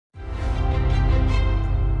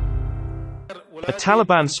A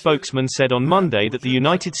Taliban spokesman said on Monday that the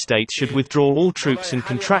United States should withdraw all troops and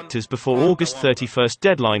contractors before August 31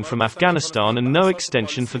 deadline from Afghanistan, and no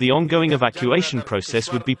extension for the ongoing evacuation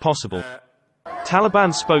process would be possible.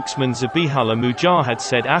 Taliban spokesman Zabihullah Mujahid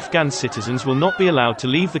said Afghan citizens will not be allowed to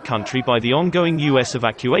leave the country by the ongoing U.S.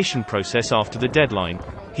 evacuation process after the deadline.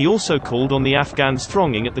 He also called on the Afghans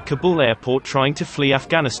thronging at the Kabul airport trying to flee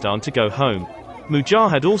Afghanistan to go home.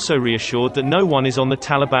 Mujahid also reassured that no one is on the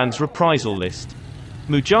Taliban's reprisal list.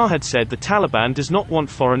 Mujahid said the Taliban does not want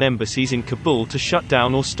foreign embassies in Kabul to shut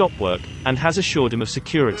down or stop work, and has assured him of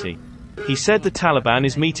security. He said the Taliban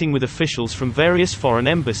is meeting with officials from various foreign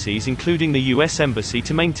embassies including the U.S. Embassy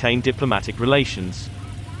to maintain diplomatic relations.